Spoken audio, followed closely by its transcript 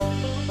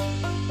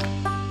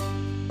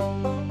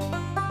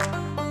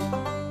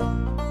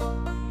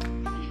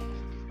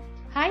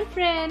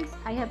friends,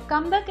 I have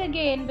come back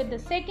again with the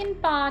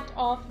second part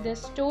of the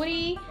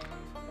story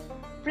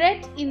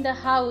Pret in the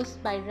House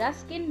by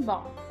Ruskin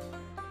Bond.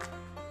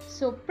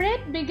 So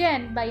Pret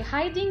began by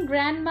hiding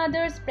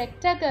grandmother's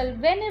spectacles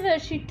whenever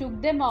she took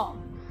them off.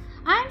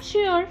 "I am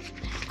sure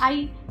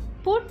I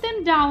put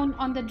them down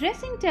on the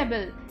dressing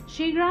table,"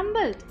 she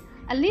grumbled.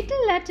 A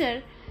little later,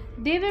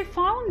 they were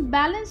found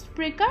balanced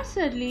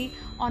precursorily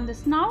on the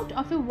snout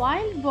of a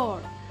wild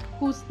boar,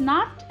 whose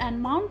snuffed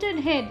and mounted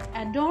head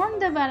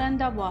adorned the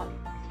veranda wall.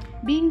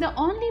 Being the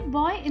only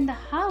boy in the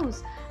house,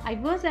 I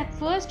was at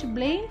first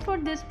blamed for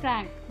this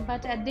prank,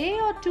 but a day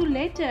or two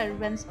later,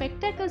 when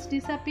spectacles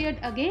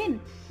disappeared again,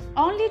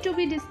 only to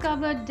be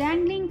discovered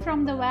dangling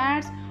from the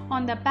wires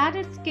on the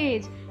parrot's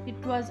cage,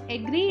 it was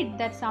agreed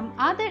that some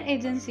other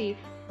agency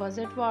was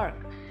at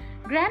work.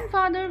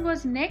 Grandfather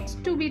was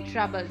next to be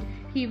troubled.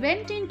 He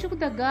went into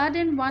the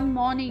garden one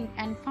morning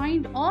and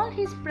found all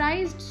his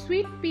prized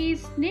sweet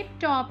peas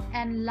snipped off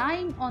and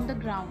lying on the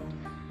ground.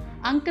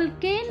 Uncle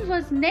Cain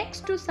was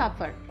next to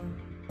suffer.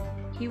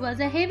 He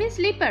was a heavy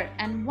sleeper,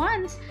 and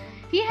once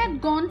he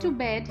had gone to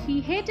bed, he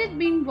hated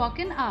being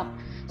woken up.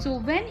 So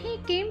when he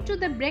came to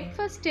the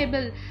breakfast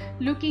table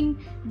looking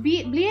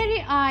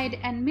bleary-eyed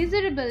and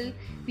miserable,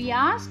 we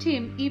asked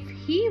him if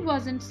he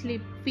wasn't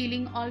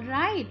feeling all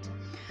right.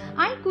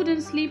 "I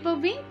couldn't sleep a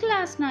wink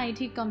last night,"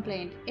 he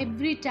complained.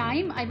 "Every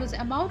time I was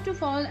about to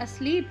fall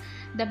asleep,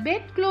 the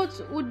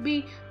bedclothes would be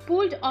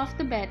pulled off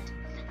the bed.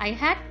 I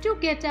had to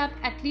get up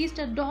at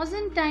least a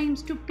dozen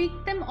times to pick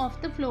them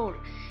off the floor."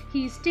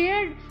 He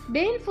stared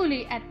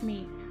balefully at me.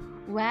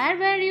 "Where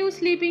were you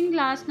sleeping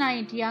last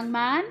night, young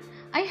man?"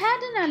 "I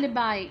had an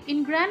alibi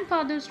in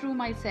grandfather's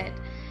room," I said.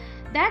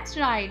 "That's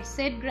right,"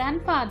 said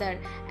grandfather,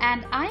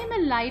 "and I am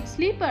a light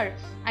sleeper.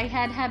 I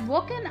had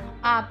woken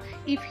up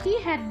if he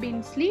had been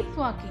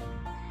sleepwalking."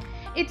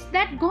 "It's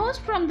that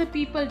ghost from the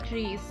peepal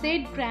tree,"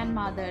 said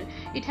grandmother.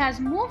 "It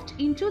has moved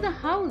into the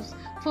house.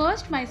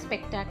 First my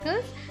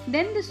spectacles,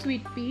 then the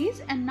sweet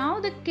peas, and now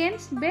the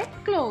Kent's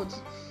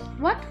bedclothes.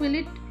 What will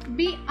it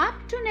be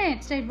up to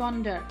next, I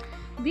wonder?"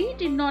 We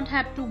did not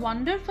have to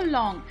wonder for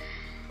long.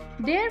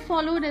 There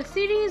followed a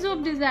series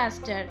of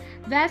disasters.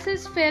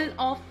 Vases fell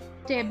off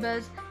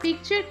tables,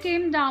 picture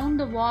came down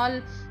the wall,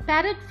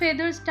 parrot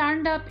feathers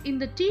turned up in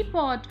the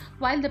teapot,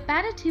 while the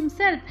parrot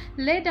himself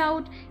let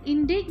out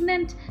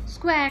indignant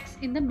squawks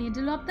in the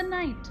middle of the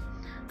night.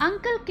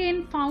 Uncle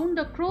Cain found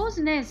a crow's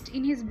nest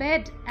in his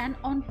bed,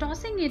 and on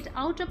tossing it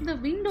out of the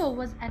window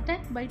was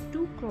attacked by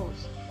 2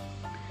 crows.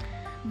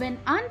 When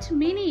Aunt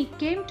Minnie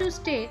came to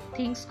stay,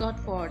 things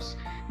got worse.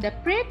 The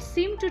Prets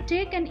seemed to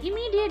take an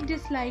immediate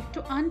dislike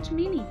to Aunt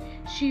Minnie.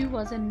 She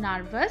was a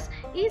nervous,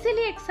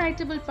 easily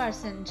excitable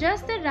person,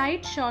 just the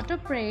right sort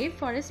of prey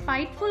for a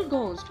spiteful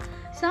ghost.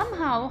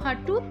 Somehow her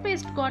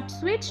toothpaste got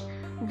switched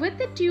with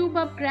the tube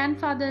of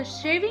grandfather's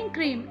shaving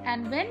cream,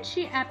 and when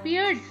she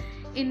appeared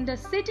in the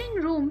sitting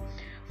room,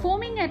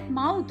 foaming at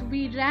mouth,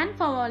 we ran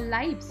for our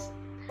lives.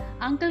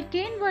 Uncle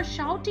Cain was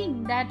shouting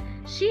that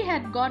she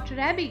had got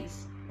rabies.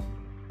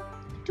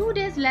 2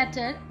 days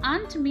later,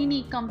 Aunt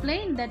Minnie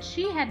complained that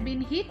she had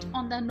been hit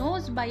on the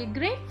nose by a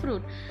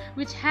grapefruit,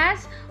 which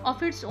has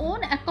of its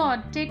own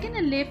accord taken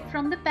a leaf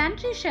from the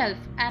pantry shelf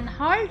and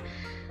hurled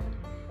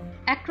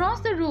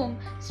across the room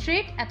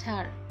straight at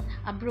her.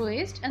 A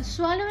bruised and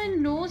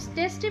swollen nose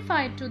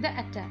testified to the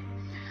attack.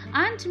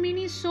 Aunt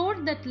Minnie swore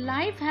that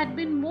life had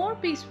been more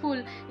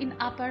peaceful in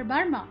Upper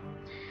Burma.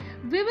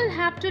 "We will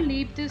have to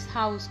leave this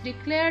house,"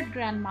 declared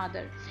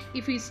grandmother.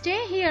 "If we stay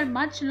here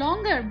much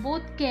longer,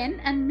 both Ken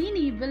and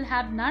Minnie will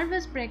have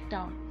nervous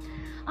breakdown."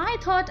 "I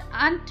thought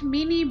Aunt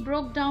Minnie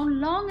broke down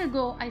long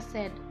ago," I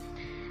said.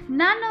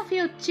 "None of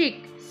your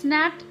chick,"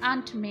 snapped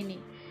Aunt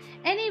Minnie.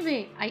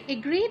 "Anyway, I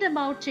agreed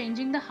about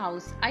changing the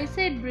house," I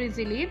said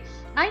breezily.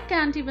 "I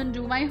can't even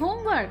do my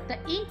homework. The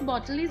ink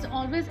bottle is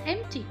always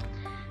empty.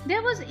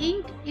 There was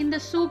ink in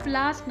the soup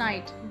last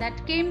night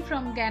that came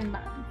from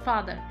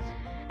grandfather."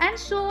 And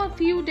so a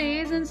few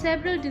days and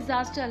several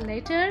disasters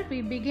later, we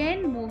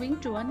began moving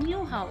to a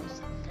new house.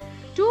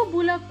 2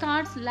 bullock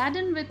carts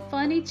laden with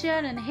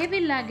furniture and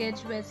heavy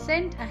luggage were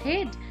sent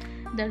ahead.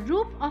 The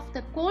roof of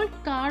the colt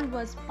car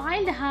was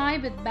piled high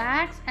with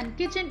bags and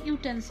kitchen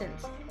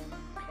utensils.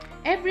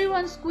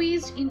 Everyone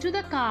squeezed into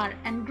the car,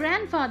 and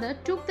grandfather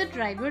took the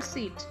driver's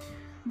seat.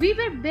 We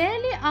were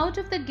barely out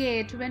of the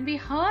gate when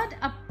we heard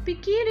a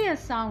peculiar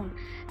sound,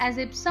 as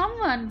if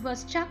someone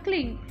was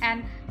chuckling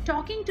and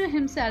talking to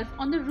himself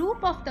on the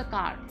roof of the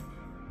car.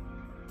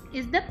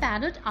 "Is the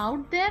parrot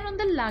out there on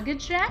the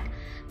luggage rack?"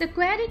 The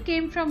query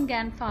came from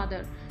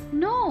grandfather.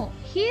 "No,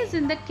 he is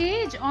in the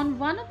cage on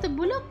one of the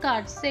bullock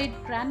carts," said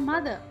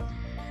grandmother.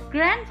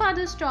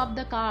 Grandfather stopped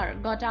the car,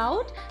 got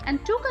out,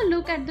 and took a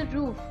look at the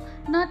roof.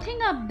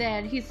 "Nothing up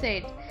there," he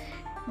said,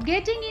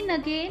 getting in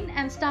again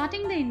and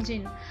starting the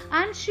engine.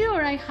 "I'm sure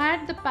I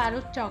heard the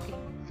parrot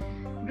talking."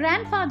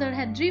 Grandfather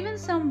had driven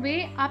some way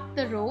up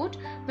the road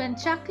when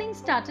chuckling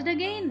started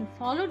again,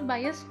 followed by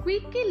a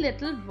squeaky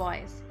little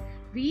voice.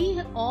 We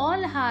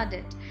all heard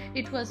it.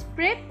 It was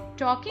Pret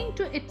talking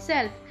to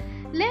itself.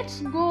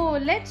 Let's go,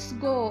 let's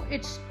go,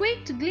 it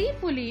squeaked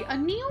gleefully. A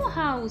new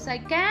house, I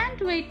can't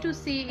wait to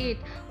see it.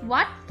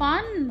 What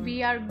fun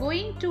we are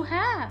going to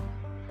have.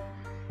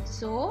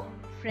 So,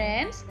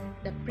 friends,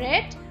 the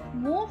Pret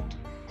moved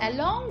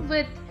along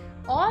with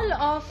all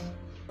of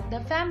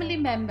the family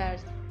members.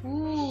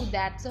 Ooh,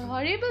 that's a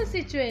horrible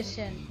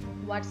situation.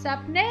 What's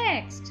up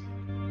next?